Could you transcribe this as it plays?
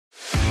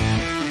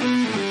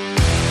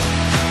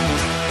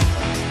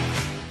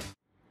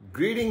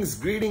Greetings,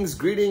 greetings,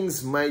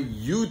 greetings, my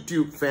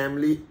YouTube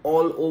family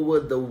all over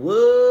the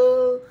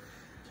world.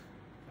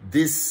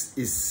 This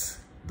is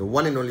the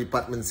one and only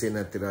Padman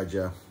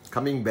Senatiraja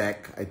coming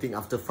back, I think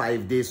after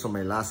 5 days from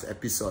my last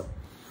episode,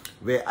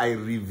 where I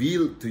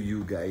revealed to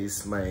you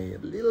guys, my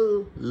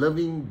little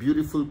loving,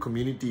 beautiful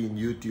community in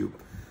YouTube,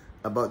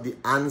 about the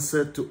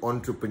answer to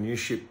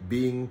entrepreneurship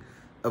being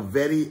a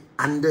very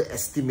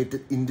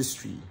underestimated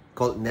industry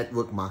called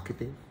network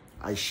marketing.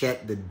 I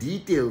shared the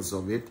details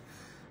of it,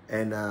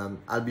 and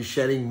I'll be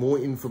sharing more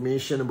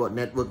information about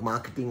network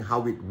marketing,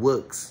 how it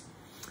works.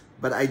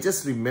 But I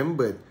just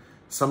remembered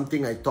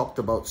something I talked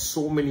about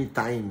so many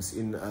times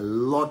in a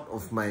lot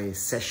of my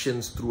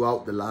sessions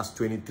throughout the last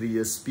 23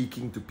 years,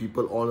 speaking to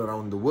people all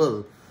around the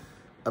world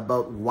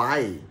about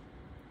why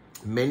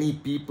many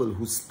people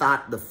who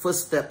start the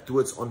first step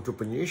towards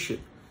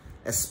entrepreneurship,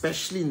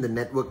 especially in the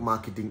network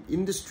marketing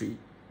industry,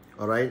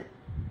 all right,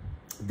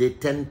 they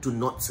tend to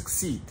not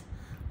succeed.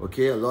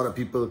 Okay, a lot of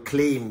people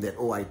claim that,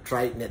 oh, I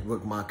tried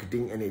network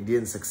marketing and it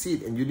didn't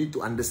succeed. And you need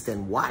to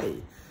understand why,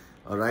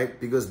 all right?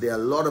 Because there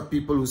are a lot of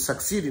people who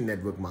succeed in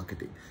network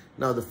marketing.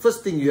 Now, the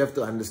first thing you have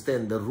to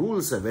understand, the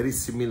rules are very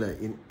similar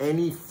in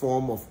any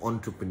form of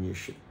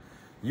entrepreneurship.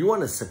 You want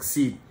to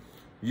succeed,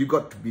 you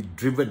got to be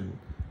driven,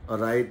 all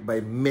right, by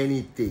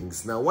many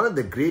things. Now, one of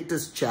the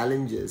greatest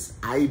challenges,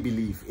 I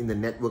believe, in the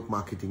network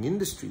marketing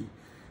industry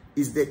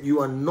is that you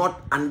are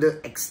not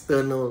under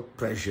external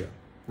pressure.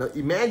 Now,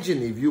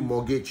 imagine if you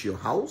mortgage your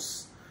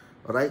house,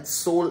 all right,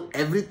 sold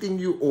everything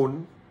you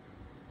own,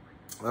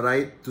 all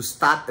right, to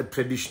start a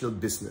traditional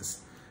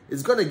business.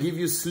 It's going to give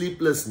you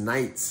sleepless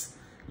nights.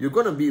 You're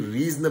going to be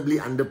reasonably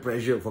under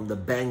pressure from the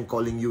bank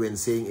calling you and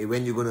saying, hey,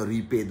 when you're going to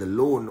repay the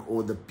loan,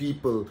 or the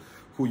people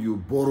who you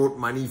borrowed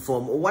money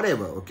from, or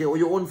whatever, okay, or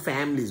your own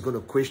family is going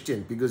to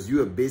question because you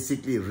have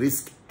basically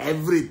risked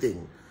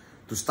everything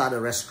to start a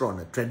restaurant,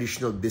 a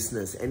traditional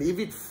business. And if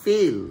it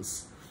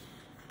fails,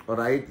 all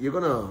right, you're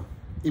going to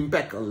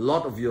impact a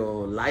lot of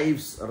your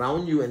lives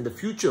around you and the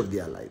future of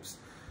their lives.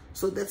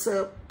 So that's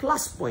a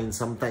plus point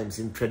sometimes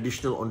in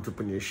traditional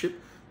entrepreneurship,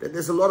 that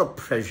there's a lot of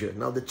pressure.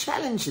 Now, the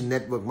challenge in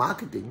network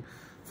marketing,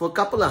 for a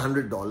couple of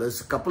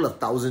 $100, a couple of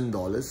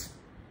 $1,000,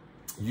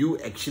 you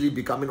actually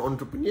become an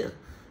entrepreneur.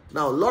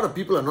 Now, a lot of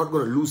people are not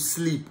going to lose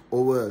sleep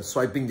over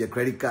swiping their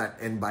credit card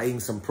and buying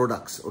some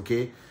products,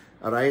 okay?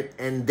 All right.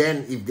 And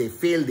then if they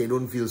fail, they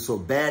don't feel so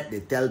bad.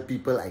 They tell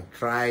people, I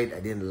tried, I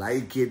didn't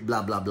like it,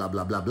 blah, blah, blah,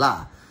 blah, blah,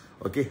 blah.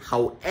 Okay.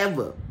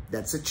 However,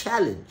 that's a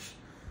challenge.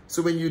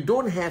 So when you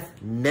don't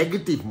have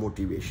negative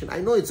motivation,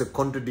 I know it's a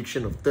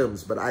contradiction of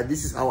terms, but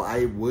this is how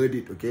I word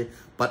it, okay?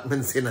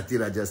 Padman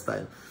Senatiraja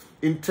style.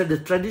 In the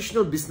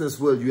traditional business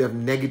world, you have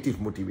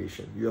negative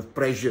motivation. You have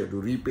pressure to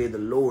repay the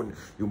loan.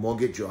 You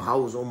mortgage your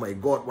house. Oh my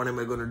God, what am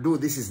I going to do?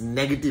 This is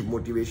negative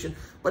motivation,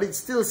 but it's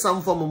still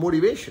some form of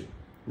motivation.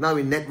 Now,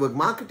 in network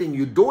marketing,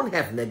 you don't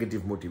have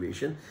negative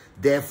motivation.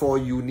 Therefore,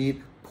 you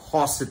need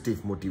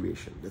positive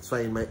motivation. That's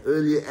why in my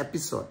earlier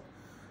episode,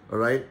 all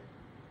right,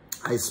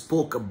 I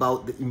spoke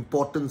about the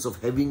importance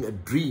of having a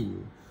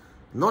dream,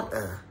 not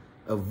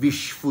a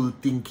wishful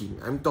thinking.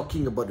 I'm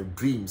talking about a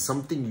dream,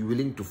 something you're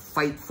willing to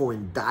fight for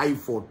and die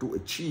for to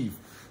achieve,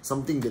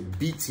 something that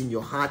beats in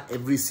your heart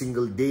every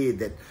single day,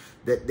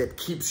 that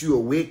keeps you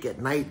awake at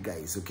night,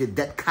 guys. Okay,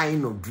 that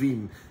kind of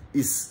dream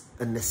is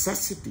a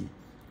necessity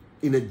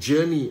in a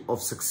journey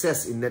of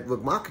success in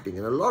network marketing.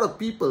 And a lot of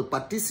people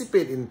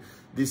participate in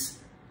this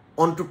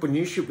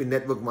entrepreneurship in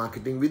network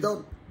marketing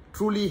without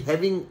truly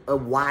having a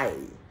why.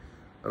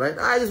 All right,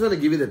 I just want to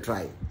give it a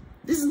try.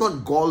 This is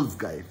not golf,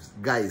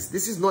 guys.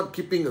 This is not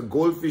keeping a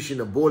goldfish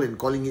in a bowl and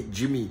calling it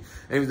Jimmy,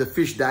 and if the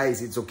fish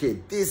dies, it's okay.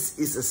 This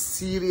is a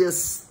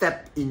serious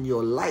step in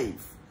your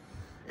life.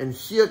 And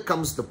here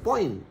comes the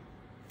point.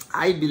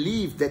 I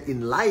believe that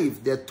in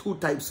life, there are two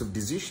types of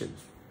decisions.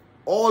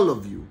 All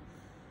of you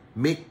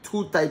make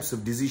two types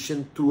of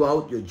decisions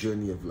throughout your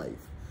journey of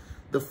life.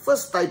 The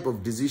first type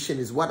of decision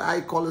is what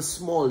I call a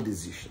small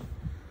decision,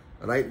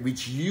 right?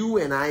 Which you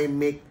and I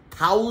make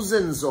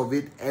thousands of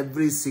it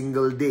every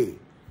single day.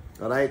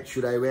 All right,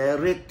 should I wear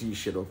a red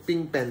t-shirt or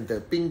Pink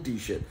Panther, pink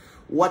t-shirt,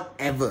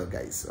 whatever,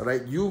 guys. All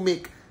right, you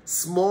make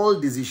small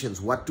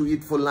decisions. What to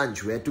eat for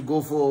lunch, where to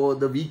go for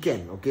the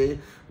weekend, okay?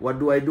 What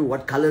do I do?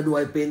 What color do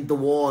I paint the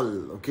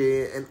wall,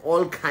 okay? And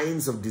all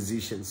kinds of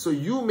decisions. So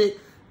you make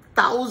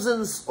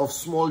thousands of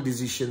small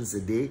decisions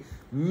a day,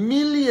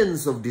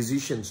 millions of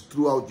decisions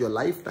throughout your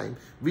lifetime,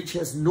 which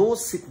has no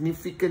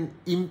significant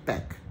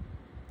impact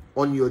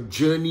on your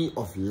journey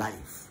of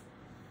life.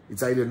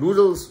 It's either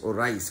noodles or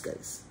rice,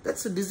 guys.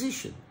 That's a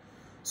decision.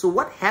 So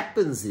what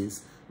happens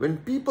is, when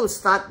people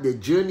start their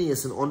journey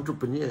as an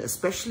entrepreneur,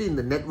 especially in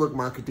the network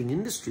marketing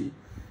industry,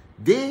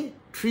 they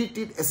treat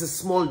it as a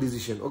small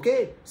decision.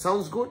 Okay,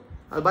 sounds good.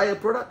 I'll buy a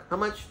product. How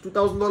much?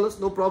 $2,000,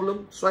 no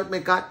problem. Swipe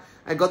my card.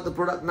 I got the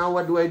product. Now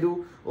what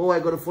do? Oh,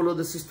 I got to follow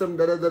the system.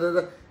 Da, da, da,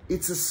 da, da.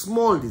 It's a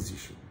small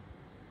decision.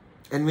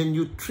 And when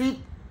you treat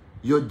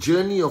your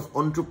journey of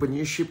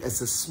entrepreneurship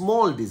as a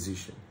small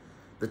decision,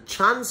 the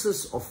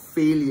chances of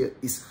failure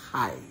is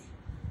high.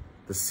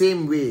 The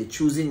same way,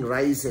 choosing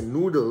rice and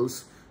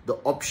noodles, the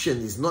option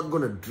is not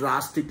going to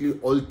drastically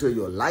alter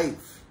your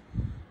life.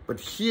 But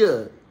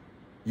here,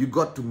 you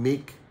got to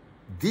make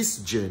this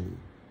journey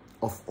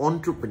of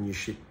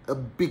entrepreneurship a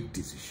big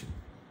decision.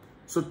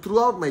 So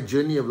throughout my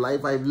journey of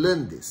life, I've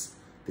learned this.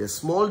 There are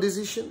small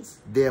decisions,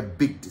 there are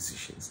big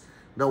decisions.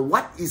 Now,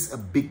 what is a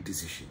big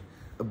decision?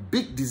 A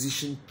big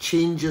decision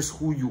changes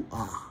who you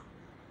are.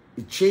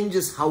 It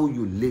changes how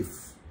you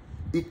live.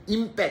 It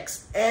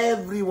impacts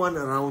everyone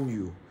around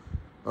you.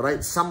 All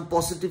right, some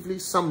positively,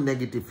 some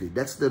negatively.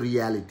 That's the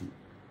reality.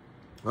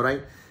 All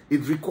right,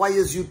 it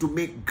requires you to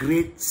make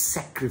great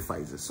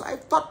sacrifices. So I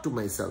thought to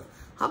myself,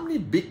 how many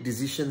big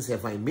decisions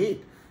have I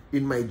made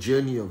in my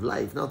journey of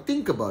life? Now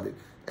think about it.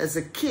 As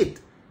a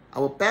kid,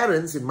 our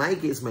parents, in my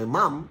case, my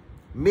mom,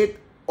 made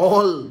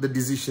all the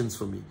decisions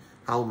for me.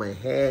 How my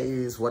hair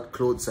is, what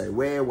clothes I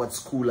wear, what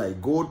school I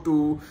go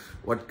to,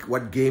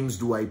 what games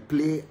do I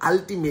play.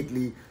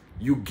 Ultimately,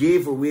 you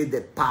gave away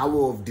that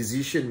power of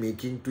decision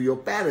making to your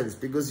parents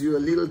because you're a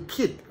little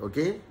kid,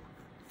 okay?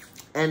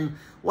 And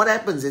what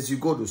happens is you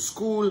go to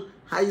school,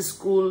 high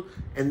school,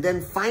 and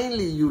then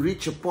finally you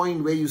reach a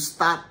point where you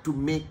start to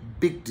make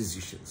big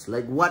decisions,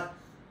 like what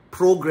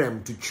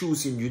program to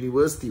choose in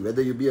university,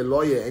 whether you be a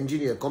lawyer,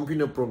 engineer,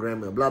 computer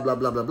programmer, blah, blah,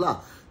 blah, blah,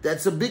 blah.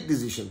 That's a big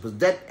decision because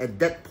that at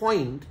that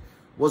point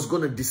was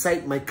going to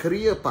decide my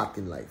career path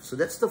in life. So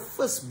that's the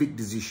first big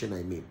decision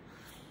I made.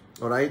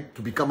 All right,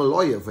 to become a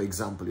lawyer, for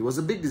example. It was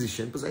a big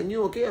decision because I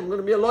knew, okay, I'm going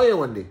to be a lawyer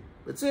one day.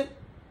 That's it.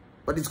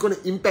 But it's going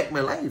to impact my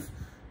life.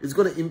 It's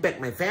going to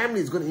impact my family.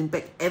 It's going to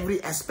impact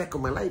every aspect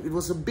of my life. It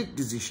was a big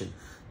decision.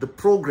 The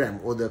program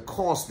or the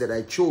course that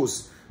I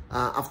chose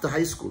after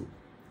high school,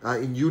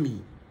 in uni.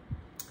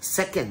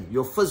 Second,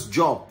 your first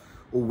job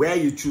or where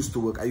you choose to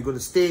work. Are you going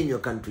to stay in your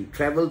country,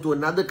 travel to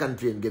another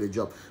country and get a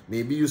job?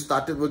 Maybe you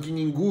started working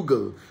in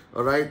Google,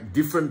 all right,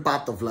 different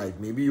part of life.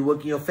 Maybe you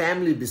work in your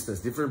family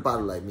business, different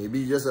part of life. Maybe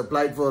you just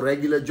applied for a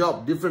regular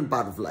job, different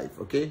part of life,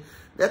 okay?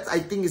 That, I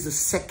think, is the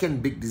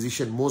second big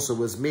decision most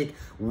of us make,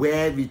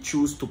 where we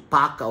choose to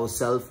park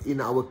ourselves in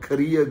our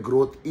career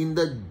growth in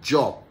the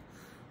job,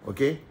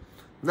 okay?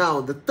 Now,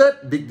 the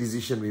third big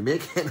decision we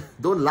make, and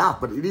don't laugh,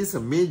 but it is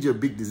a major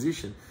big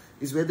decision,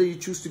 is whether you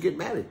choose to get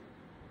married.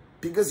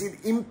 Because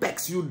it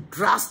impacts you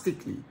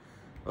drastically,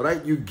 all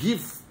right? You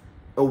give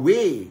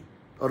away,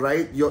 all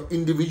right, your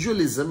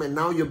individualism, and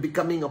now you're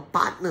becoming a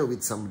partner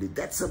with somebody.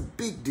 That's a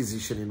big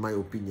decision in my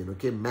opinion,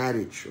 okay?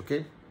 Marriage,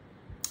 okay?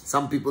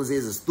 Some people say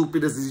it's the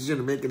stupidest decision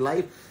to make in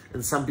life,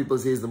 and some people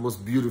say it's the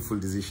most beautiful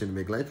decision to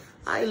make in life.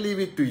 I leave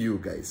it to you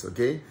guys,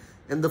 okay?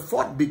 And the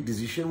fourth big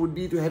decision would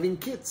be to having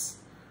kids,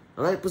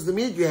 all right? Because the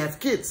minute you have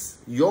kids,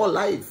 your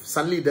life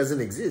suddenly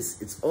doesn't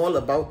exist. It's all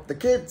about the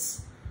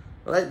kids.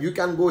 Right? You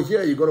can't go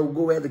here. You got to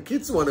go where the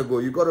kids want to go.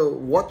 You got to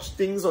watch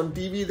things on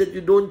TV that you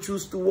don't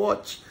choose to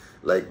watch.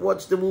 Like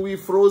watch the movie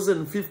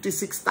Frozen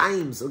 56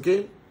 times,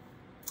 okay?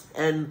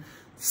 And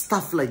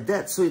stuff like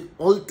that. So it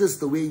alters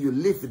the way you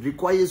live. It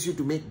requires you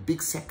to make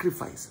big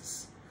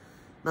sacrifices.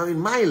 Now in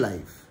my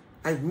life,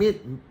 I've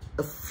made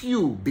a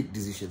few big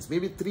decisions,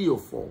 maybe 3 or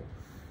 4.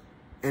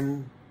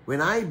 And when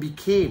I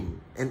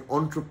became an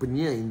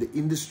entrepreneur in the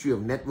industry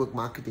of network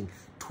marketing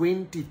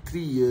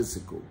 23 years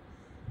ago,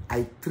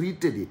 I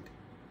treated it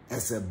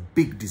as a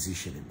big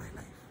decision in my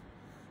life.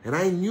 And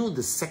I knew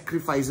the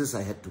sacrifices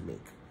I had to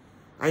make.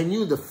 I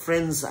knew the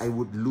friends I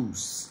would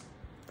lose.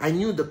 I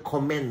knew the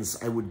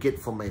comments I would get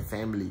from my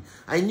family.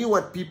 I knew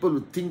what people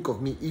would think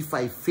of me if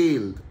I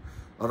failed,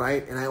 all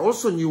right? And I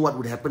also knew what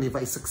would happen if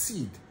I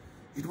succeed.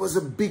 It was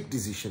a big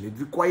decision. It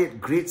required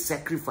great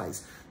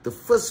sacrifice. The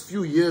first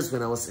few years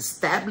when I was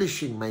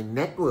establishing my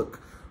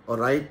network, all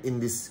right, in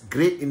this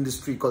great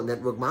industry called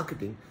network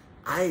marketing,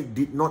 I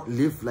did not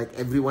live like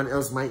everyone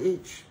else my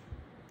age.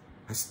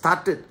 I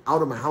started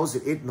out of my house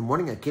at 8 in the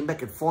morning. I came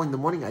back at 4 in the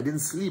morning. I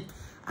didn't sleep.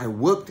 I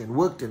worked and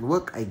worked and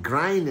worked. I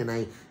grind and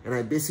I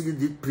basically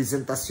did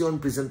presentation,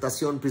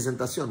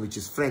 which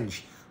is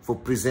French for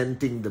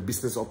presenting the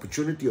business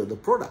opportunity or the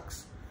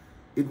products.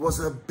 It was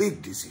a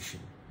big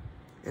decision.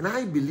 And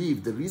I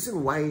believe the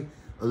reason why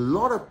a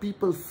lot of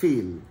people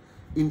fail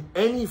in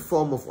any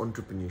form of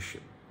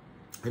entrepreneurship,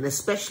 and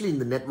especially in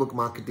the network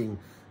marketing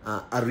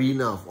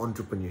arena of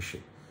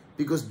entrepreneurship,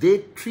 because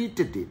they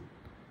treated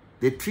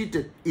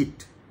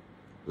it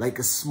like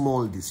a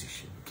small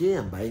decision. Okay,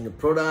 I'm buying a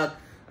product,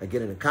 I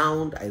get an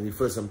account, I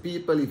refer some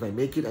people. If I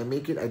make it, I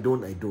make it. I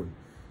don't.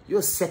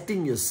 You're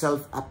setting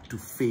yourself up to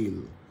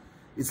fail.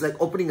 It's like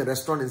opening a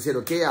restaurant and said,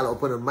 okay, I'll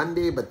open on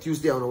Monday, but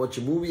Tuesday I want to watch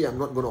a movie. I'm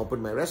not going to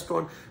open my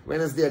restaurant.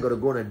 Wednesday I got to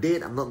go on a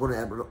date. I'm not going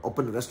to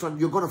open a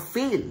restaurant. You're going to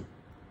fail.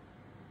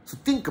 So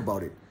think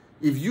about it.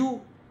 If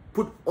you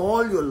put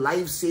all your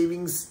life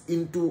savings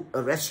into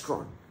a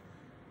restaurant,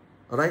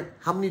 all right,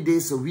 how many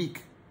days a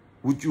week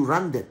would you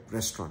run that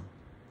restaurant?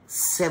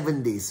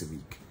 7 days a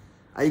week.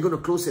 Are you going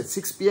to close at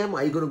 6 p.m. or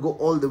are you going to go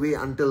all the way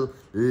until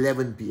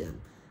 11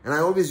 p.m.? And I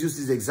always use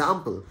this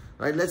example,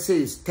 right? Let's say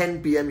it's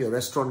 10 p.m. your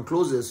restaurant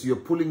closes, you're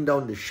pulling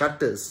down the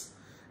shutters,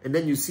 and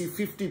then you see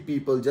 50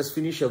 people just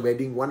finish a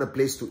wedding, want a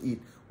place to eat.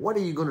 What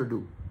are you going to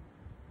do?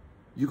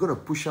 you're going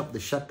to push up the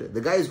shutter.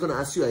 The guy is going to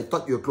ask you, I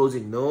thought you were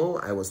closing. No,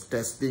 I was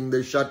testing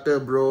the shutter,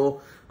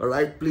 bro. All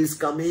right, please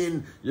come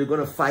in. You're going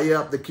to fire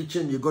up the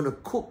kitchen. You're going to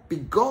cook,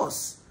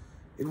 because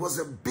it was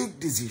a big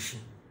decision.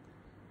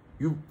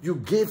 You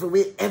gave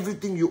away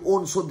everything you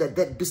own so that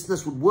that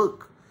business would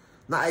work.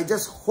 Now, I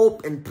just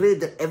hope and pray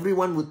that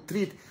everyone would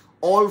treat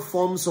all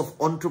forms of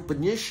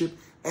entrepreneurship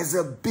as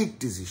a big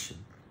decision.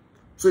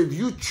 So if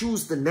you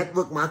choose the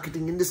network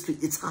marketing industry,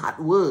 it's hard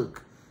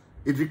work.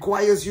 It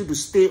requires you to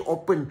stay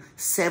open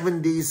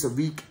 7 days a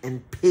week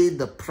and pay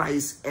the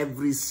price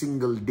every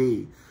single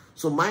day.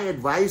 So my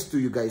advice to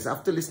you guys,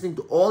 after listening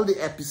to all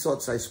the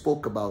episodes I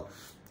spoke about,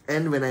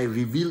 and when I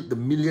revealed the $1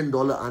 million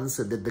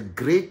answer, that the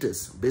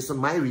greatest, based on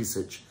my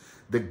research,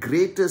 the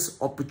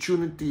greatest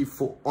opportunity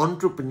for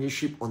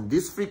entrepreneurship on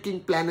this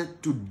freaking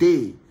planet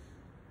today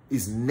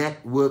is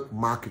network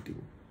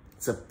marketing.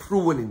 It's a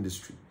proven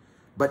industry.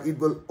 But it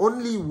will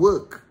only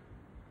work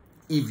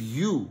if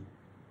you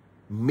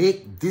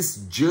make this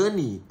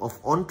journey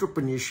of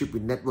entrepreneurship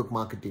with network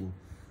marketing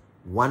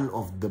one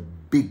of the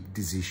big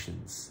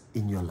decisions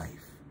in your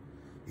life.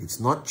 It's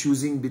not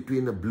choosing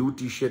between a blue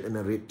t-shirt and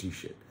a red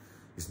t-shirt.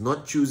 It's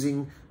not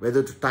choosing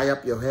whether to tie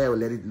up your hair or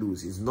let it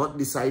loose. It's not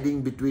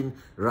deciding between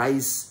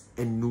rice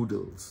and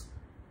noodles.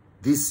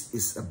 This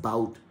is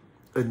about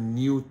a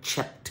new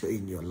chapter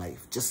in your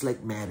life, just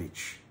like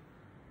marriage,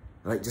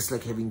 right? Just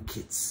like having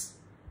kids.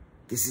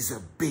 This is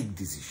a big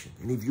decision.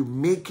 And if you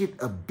make it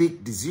a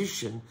big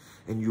decision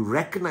and you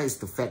recognize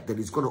the fact that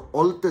it's going to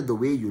alter the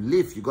way you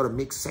live, you got to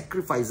make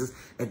sacrifices,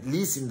 at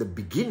least in the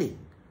beginning,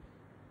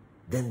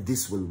 then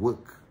this will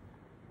work.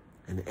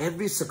 And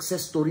every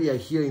success story I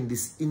hear in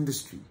this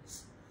industry,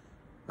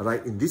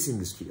 right, in this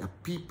industry, are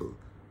people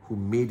who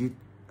made it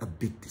a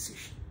big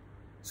decision.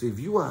 So if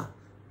you are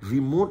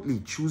remotely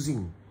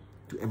choosing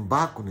to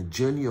embark on a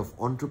journey of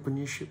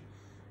entrepreneurship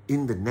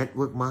in the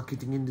network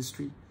marketing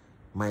industry,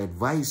 my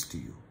advice to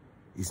you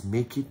is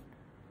make it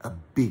a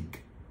big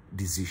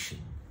decision.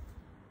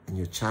 And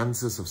your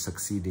chances of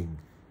succeeding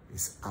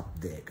is up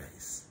there,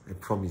 guys. I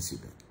promise you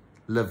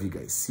that. Love you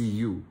guys. See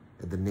you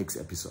at the next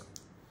episode.